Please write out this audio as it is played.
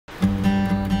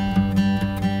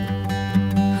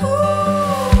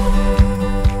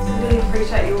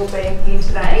here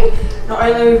today. Not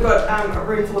only we've got a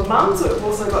room full of mums, but we've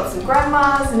also got some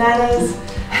grandmas, nanas,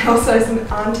 and also some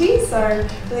aunties, so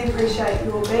really appreciate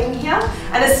you all being here.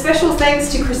 And a special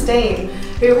thanks to Christine,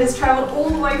 who has travelled all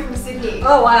the way from Sydney.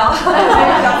 Oh wow!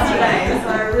 Today, so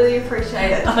I really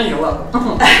appreciate it. Oh, you're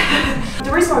welcome.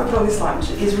 The reason why I put on this lunch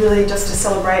is really just to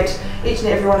celebrate each and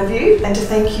every one of you and to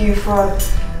thank you for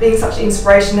being such an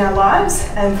inspiration in our lives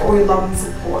and for all your love and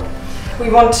support. We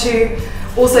want to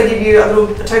also give you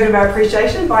a token of our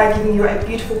appreciation by giving you a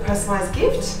beautiful personalised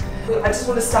gift. I just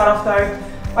want to start off though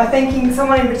by thanking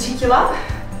someone in particular,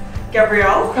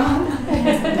 Gabrielle.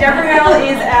 Gabrielle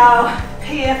is our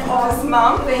PF office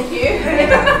mum. Thank you.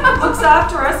 Who looks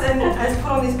after us and has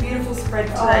put on this beautiful spread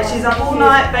today. She's up all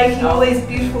night baking all these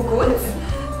beautiful goods.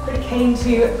 Pretty keen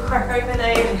to crack open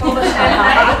a bottle of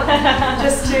champagne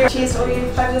just to cheers to all you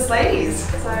fabulous ladies.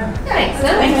 So thanks.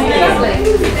 Thank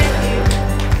you.